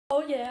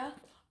Oh yeah,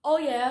 oh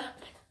yeah,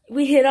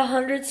 we hit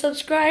 100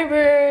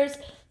 subscribers.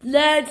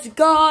 Let's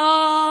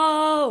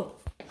go.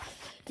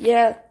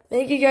 Yeah,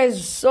 thank you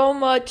guys so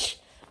much.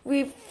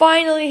 We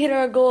finally hit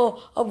our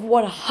goal of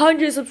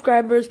 100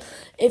 subscribers.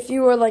 If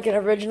you were like an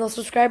original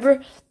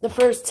subscriber, the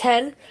first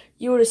 10,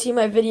 you would have seen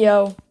my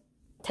video,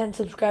 10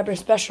 subscriber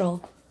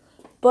special.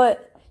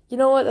 But you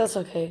know what? That's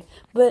okay.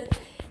 But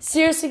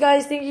seriously,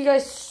 guys, thank you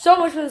guys so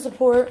much for the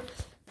support.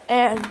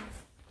 And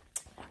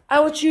I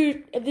want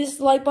you, if this is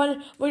the like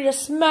button, I want you to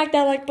smack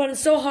that like button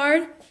so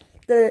hard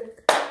that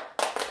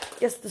it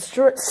gets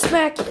destroyed.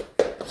 Smack it.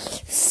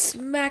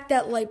 Smack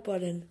that like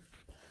button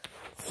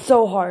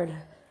so hard.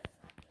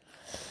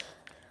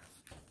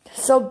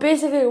 So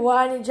basically what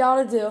I need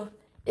y'all to do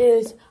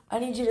is I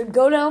need you to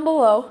go down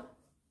below,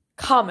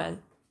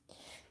 comment.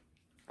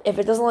 If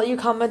it doesn't let you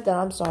comment, then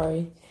I'm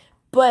sorry.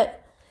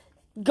 But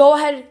go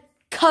ahead,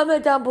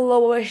 comment down below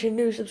what your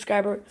new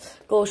subscriber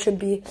goal should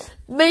be.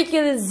 Make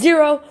it a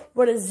 0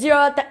 with a 0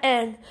 at the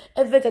end.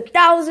 If it's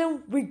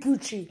 1,000, we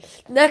Gucci.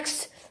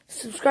 Next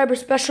subscriber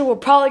special, we're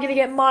probably going to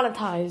get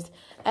monetized.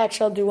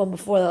 Actually, I'll do one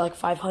before that, like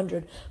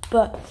 500.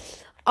 But,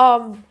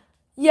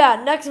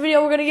 yeah, next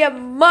video we're going to get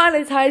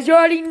monetized. You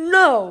already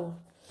know.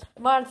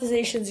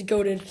 Monetization's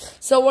goated.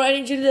 So what I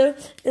need you to do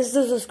is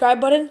the subscribe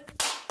button.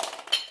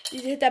 You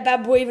need to hit that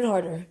bad boy even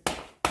harder.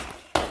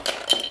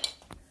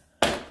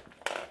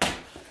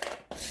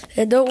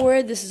 And don't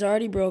worry, this is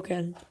already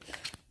broken.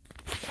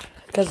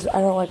 Because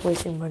I don't like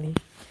wasting money.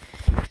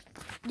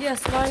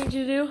 Yes, what I need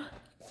you to do.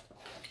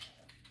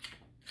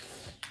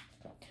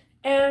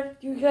 And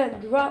you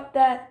can drop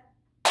that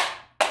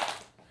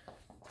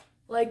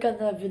like on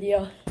that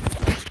video.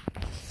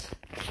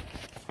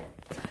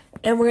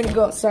 And we're going to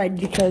go outside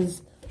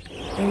because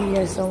thank you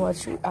guys so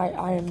much.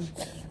 I am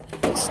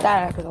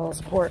ecstatic with all the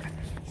support.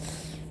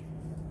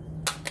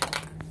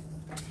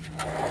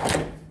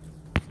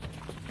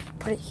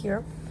 Put it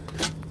here.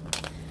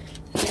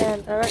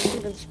 And I've actually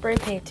been spray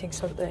painting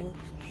something.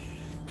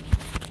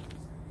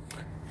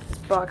 This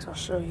box I'll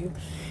show you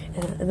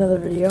in another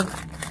video.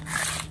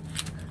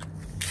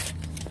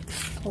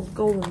 Called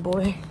Golden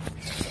Boy.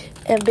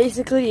 And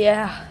basically,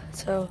 yeah.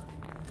 So,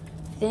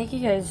 thank you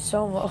guys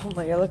so much. Oh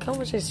my god, look how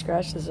much I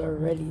scratched this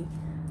already.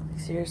 Like,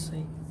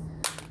 seriously.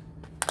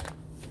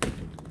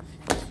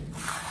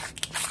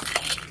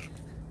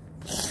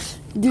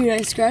 Dude,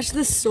 I scratched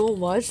this so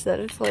much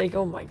that it's like,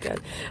 oh my god.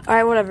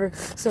 Alright, whatever.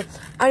 So,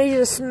 I need you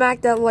to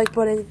smack that like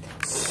button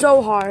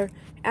so hard.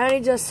 And I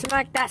need you to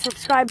smack that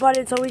subscribe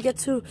button so we get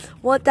to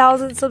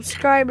 1,000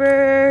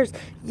 subscribers.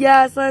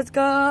 Yes, let's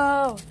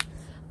go.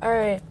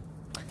 Alright.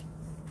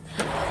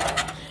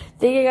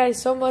 Thank you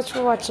guys so much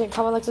for watching.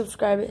 Comment, like,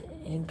 subscribe,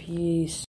 and peace.